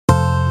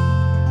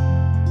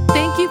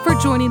you for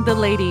joining the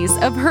ladies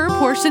of Her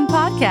Portion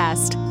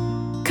Podcast.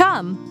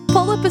 Come,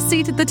 pull up a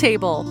seat at the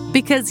table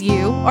because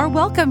you are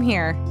welcome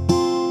here.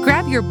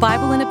 Grab your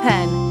Bible and a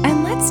pen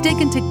and let's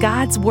dig into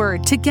God's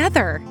Word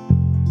together.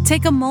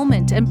 Take a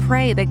moment and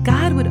pray that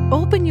God would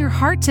open your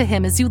heart to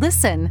Him as you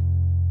listen.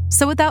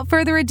 So without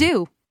further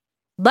ado,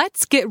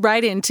 let's get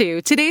right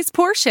into today's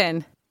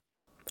portion.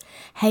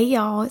 Hey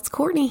y'all, it's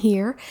Courtney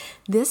here.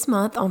 This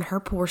month on Her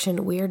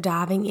Portion, we are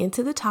diving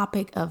into the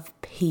topic of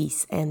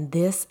peace, and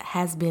this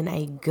has been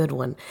a good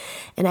one.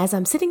 And as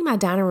I'm sitting in my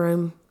dining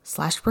room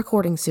 /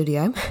 recording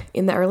studio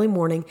in the early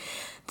morning,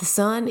 the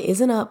sun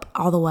isn't up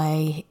all the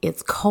way.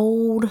 It's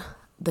cold.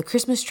 The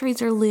Christmas trees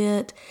are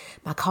lit.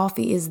 My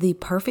coffee is the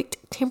perfect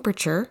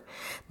temperature.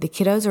 The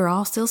kiddos are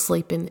all still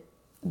sleeping.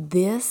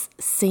 This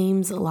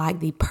seems like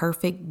the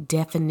perfect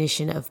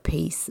definition of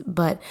peace,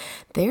 but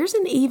there's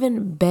an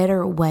even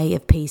better way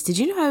of peace. Did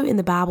you know in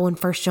the Bible in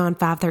 1 John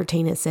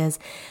 5:13 it says,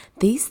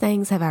 "These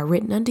things have I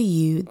written unto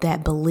you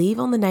that believe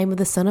on the name of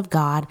the Son of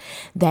God,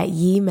 that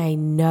ye may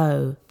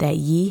know that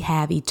ye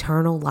have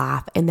eternal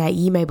life, and that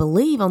ye may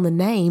believe on the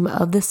name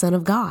of the Son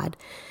of God."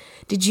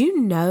 Did you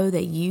know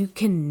that you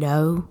can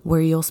know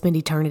where you'll spend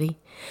eternity?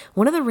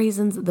 One of the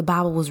reasons the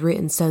Bible was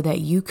written so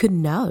that you could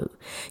know.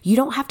 You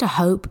don't have to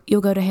hope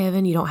you'll go to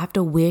heaven. You don't have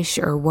to wish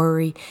or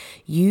worry.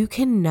 You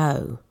can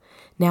know.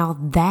 Now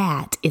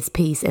that is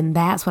peace, and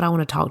that's what I want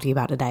to talk to you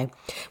about today.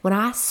 When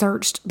I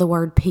searched the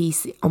word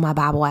peace on my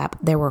Bible app,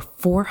 there were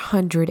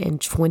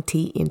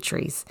 420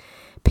 entries.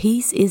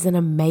 Peace is an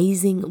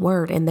amazing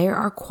word, and there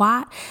are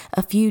quite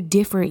a few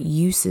different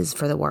uses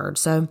for the word.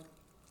 So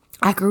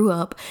I grew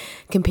up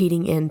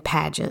competing in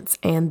pageants,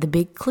 and the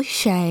big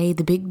cliche,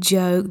 the big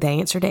joke, the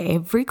answer to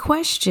every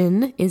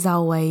question is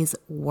always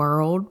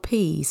world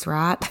peace,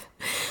 right?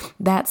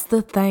 That's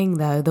the thing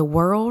though. The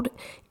world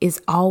is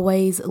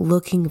always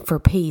looking for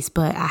peace,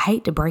 but I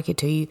hate to break it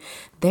to you,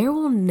 there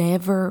will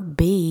never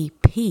be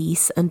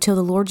peace until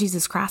the Lord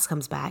Jesus Christ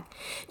comes back.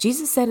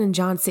 Jesus said in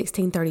John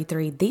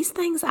 16:33, "These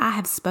things I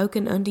have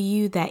spoken unto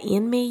you, that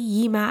in me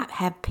ye might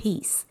have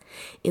peace.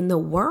 In the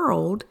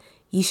world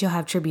ye shall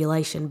have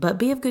tribulation, but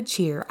be of good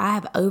cheer. I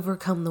have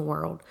overcome the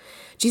world."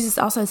 Jesus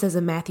also says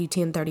in Matthew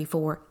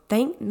 10:34,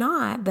 "Think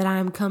not that I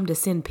am come to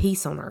send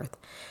peace on earth.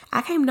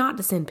 I came not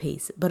to send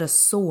peace, but a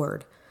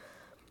sword."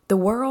 The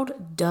world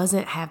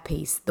doesn't have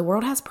peace. The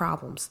world has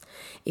problems.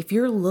 If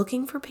you're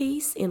looking for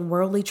peace in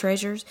worldly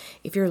treasures,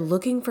 if you're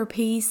looking for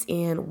peace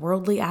in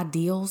worldly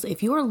ideals,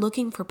 if you are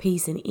looking for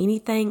peace in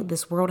anything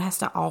this world has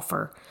to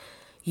offer,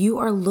 you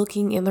are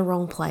looking in the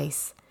wrong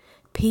place.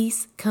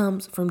 Peace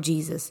comes from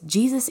Jesus.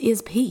 Jesus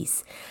is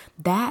peace.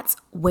 That's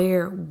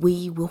where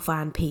we will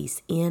find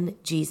peace, in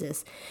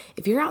Jesus.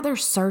 If you're out there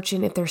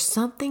searching, if there's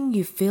something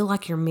you feel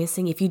like you're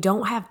missing, if you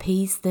don't have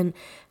peace, then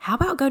how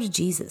about go to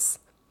Jesus?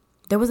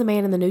 There was a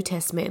man in the New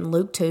Testament in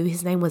Luke 2,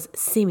 his name was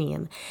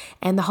Simeon,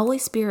 and the Holy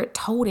Spirit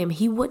told him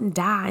he wouldn't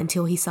die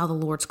until he saw the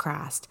Lord's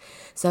Christ.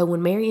 So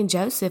when Mary and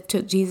Joseph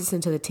took Jesus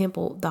into the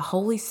temple, the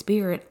Holy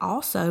Spirit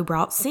also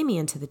brought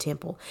Simeon to the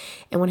temple.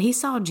 And when he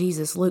saw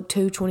Jesus, Luke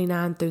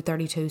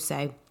 2:29-32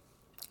 say,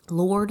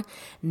 "Lord,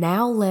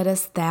 now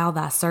lettest thou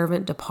thy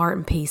servant depart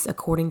in peace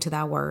according to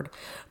thy word.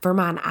 For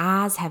mine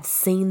eyes have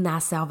seen thy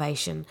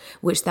salvation,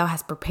 which thou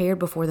hast prepared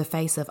before the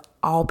face of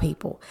all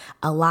people,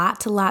 a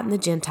light to lighten the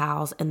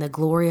Gentiles and the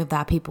glory of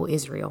thy people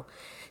Israel."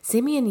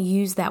 Simeon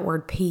used that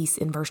word peace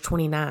in verse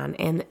 29,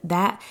 and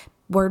that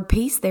word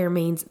peace there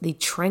means the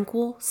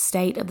tranquil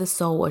state of the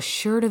soul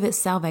assured of its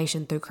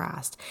salvation through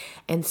Christ,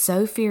 and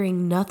so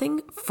fearing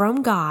nothing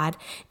from God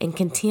and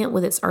content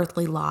with its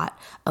earthly lot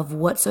of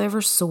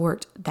whatsoever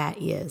sort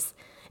that is.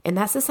 And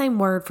that's the same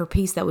word for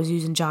peace that was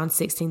used in John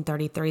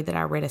 16:33 that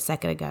I read a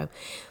second ago.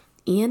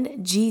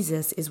 In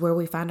Jesus is where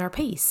we find our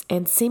peace,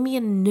 and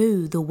Simeon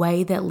knew the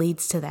way that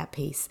leads to that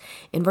peace.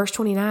 In verse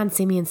 29,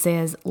 Simeon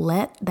says,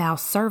 "Let thou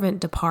servant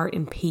depart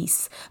in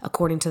peace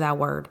according to thy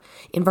word."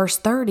 In verse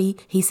 30,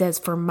 he says,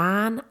 "For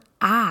mine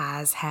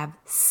eyes have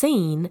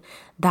seen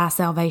thy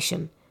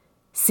salvation."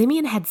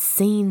 Simeon had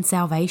seen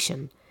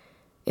salvation.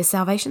 Is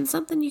salvation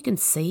something you can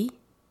see?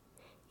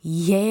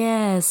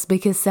 Yes,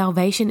 because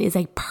salvation is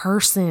a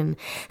person.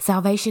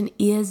 Salvation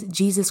is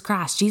Jesus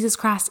Christ. Jesus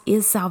Christ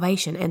is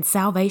salvation, and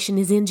salvation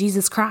is in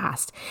Jesus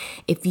Christ.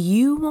 If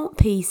you want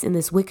peace in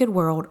this wicked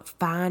world,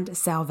 find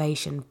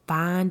salvation.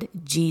 Find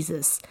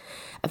Jesus.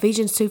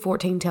 Ephesians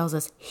 2:14 tells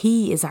us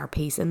He is our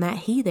peace, and that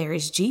He there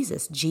is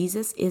Jesus.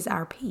 Jesus is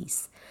our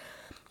peace.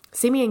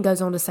 Simeon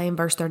goes on to say in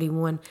verse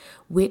 31,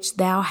 "Which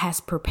thou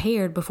hast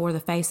prepared before the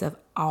face of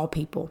all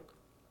people."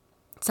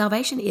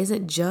 Salvation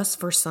isn't just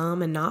for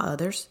some and not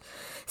others.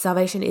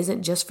 Salvation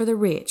isn't just for the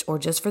rich or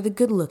just for the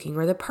good looking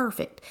or the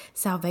perfect.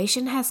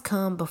 Salvation has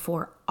come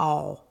before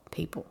all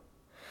people.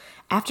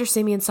 After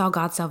Simeon saw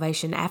God's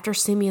salvation, after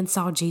Simeon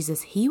saw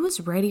Jesus, he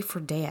was ready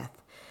for death.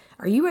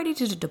 Are you ready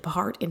to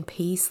depart in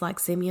peace like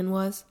Simeon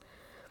was?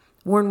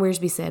 Warren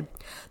Wiersbe said,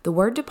 "The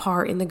word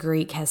depart in the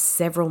Greek has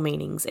several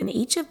meanings, and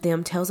each of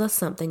them tells us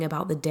something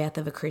about the death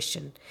of a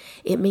Christian.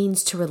 It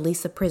means to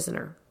release a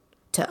prisoner,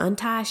 to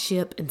untie a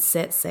ship and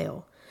set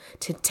sail,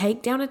 to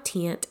take down a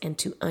tent and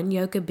to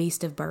unyoke a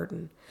beast of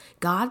burden.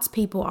 God's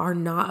people are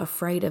not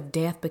afraid of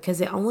death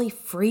because it only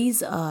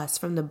frees us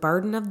from the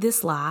burden of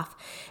this life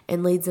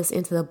and leads us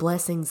into the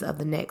blessings of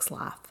the next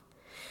life.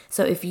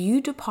 So if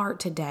you depart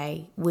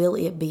today, will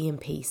it be in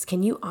peace?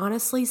 Can you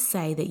honestly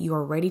say that you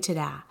are ready to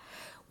die?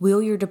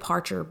 Will your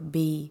departure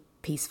be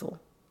peaceful?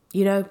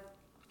 You know,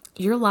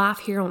 your life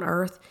here on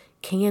earth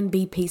can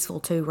be peaceful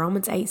too.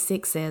 Romans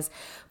 8:6 says,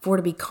 "For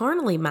to be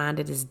carnally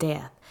minded is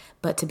death,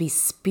 but to be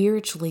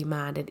spiritually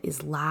minded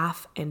is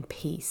life and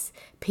peace."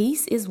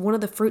 Peace is one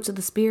of the fruits of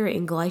the Spirit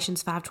in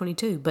Galatians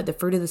 5:22, but the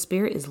fruit of the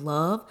Spirit is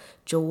love,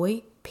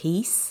 joy,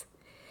 peace.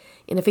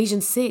 In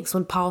Ephesians 6,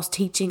 when Paul's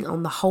teaching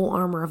on the whole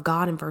armor of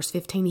God in verse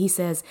 15, he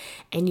says,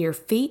 "And your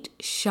feet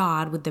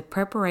shod with the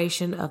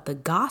preparation of the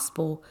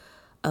gospel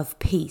of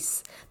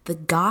peace." The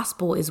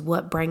gospel is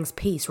what brings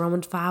peace.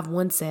 Romans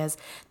 5:1 says,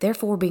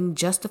 "Therefore, being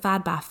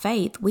justified by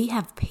faith, we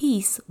have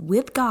peace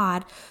with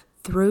God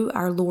through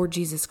our Lord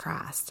Jesus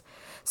Christ."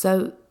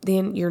 So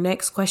then your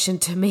next question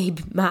to me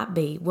might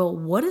be, well,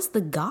 what is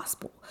the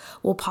gospel?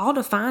 Well, Paul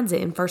defines it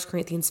in 1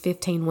 Corinthians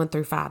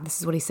 15:1-5. This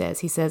is what he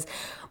says. He says,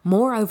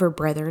 "Moreover,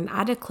 brethren,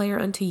 I declare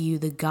unto you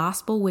the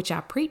gospel which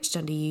I preached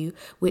unto you,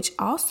 which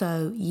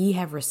also ye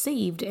have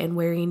received, and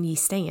wherein ye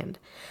stand,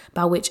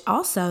 by which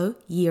also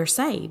ye are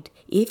saved,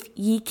 if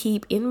ye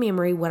keep in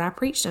memory what I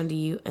preached unto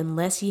you,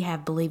 unless ye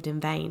have believed in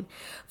vain.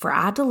 For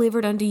I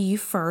delivered unto you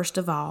first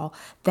of all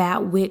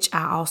that which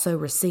I also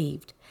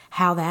received,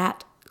 how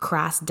that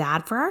Christ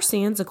died for our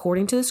sins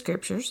according to the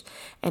Scriptures,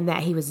 and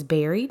that he was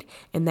buried,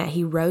 and that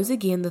he rose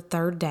again the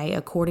third day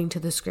according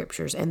to the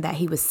Scriptures, and that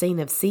he was seen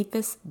of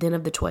Cephas, then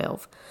of the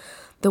 12.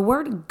 The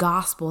word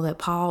gospel that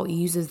Paul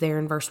uses there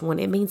in verse 1,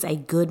 it means a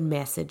good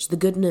message, the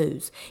good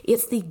news.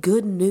 It's the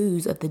good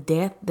news of the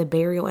death, the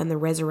burial, and the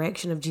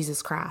resurrection of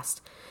Jesus Christ.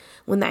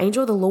 When the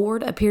angel of the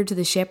Lord appeared to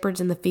the shepherds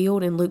in the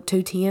field in Luke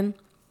 2:10,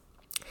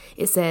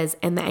 it says,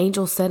 "And the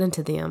angel said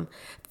unto them,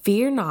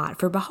 Fear not,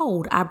 for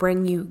behold, I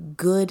bring you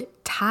good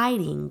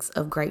tidings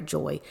of great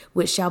joy,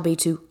 which shall be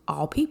to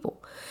all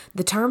people."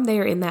 The term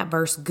there in that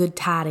verse, good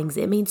tidings,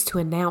 it means to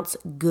announce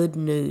good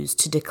news,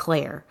 to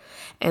declare.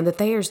 And the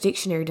Thayer's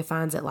Dictionary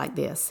defines it like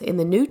this: in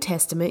the New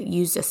Testament,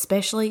 used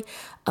especially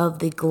of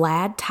the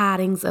glad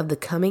tidings of the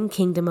coming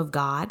kingdom of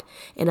God,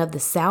 and of the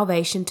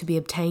salvation to be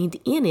obtained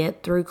in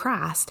it through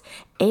Christ,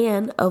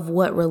 and of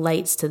what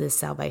relates to this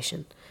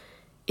salvation.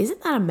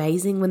 Isn't that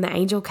amazing? When the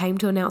angel came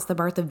to announce the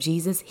birth of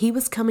Jesus, he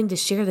was coming to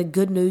share the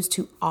good news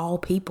to all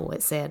people,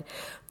 it said.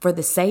 For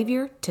the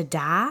Savior to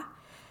die,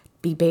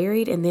 be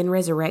buried, and then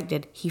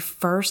resurrected, he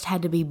first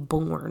had to be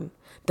born.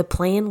 The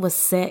plan was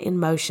set in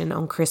motion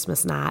on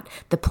Christmas night,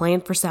 the plan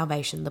for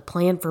salvation, the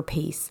plan for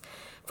peace.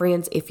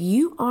 Friends, if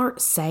you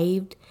aren't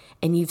saved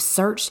and you've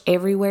searched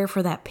everywhere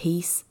for that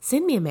peace,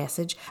 send me a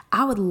message.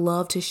 I would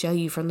love to show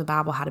you from the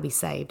Bible how to be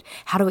saved,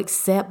 how to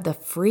accept the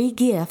free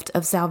gift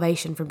of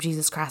salvation from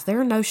Jesus Christ. There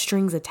are no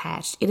strings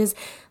attached. It is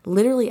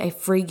literally a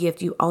free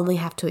gift you only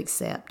have to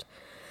accept.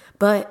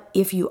 But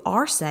if you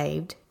are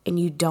saved and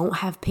you don't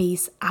have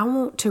peace, I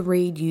want to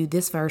read you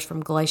this verse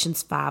from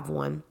Galatians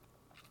 5:1.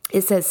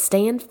 It says,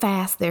 "Stand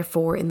fast,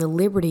 therefore, in the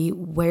liberty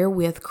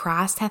wherewith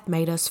Christ hath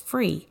made us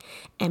free,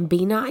 and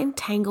be not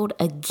entangled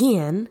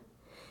again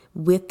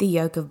with the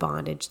yoke of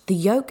bondage." The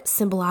yoke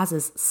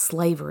symbolizes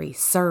slavery,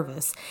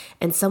 service,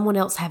 and someone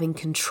else having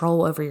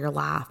control over your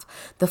life.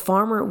 The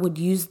farmer would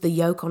use the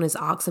yoke on his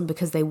oxen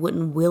because they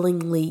wouldn't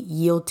willingly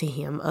yield to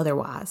him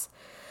otherwise.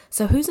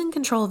 So who's in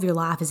control of your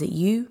life? Is it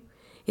you?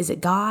 Is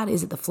it God?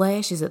 Is it the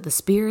flesh? Is it the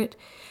spirit?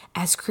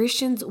 As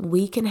Christians,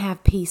 we can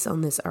have peace on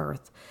this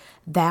earth.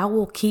 "Thou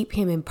will keep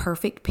him in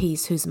perfect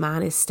peace whose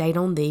mind is stayed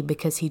on thee,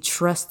 because he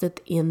trusteth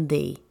in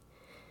thee."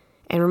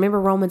 And remember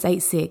Romans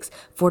 8:6,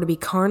 "For to be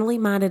carnally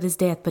minded is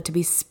death, but to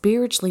be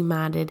spiritually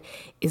minded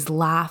is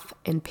life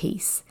and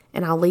peace."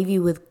 And I'll leave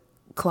you with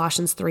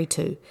Colossians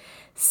 3:2.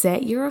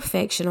 "Set your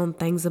affection on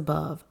things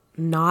above,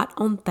 not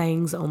on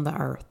things on the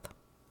earth."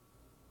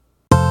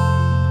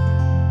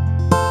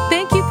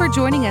 Thank you for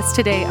joining us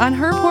today on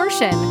Her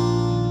Portion.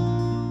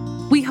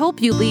 We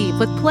hope you leave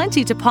with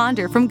plenty to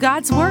ponder from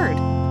God's Word.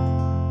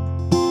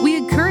 We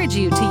encourage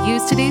you to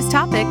use today's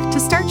topic to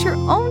start your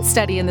own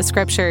study in the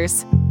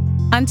Scriptures.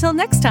 Until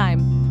next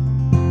time.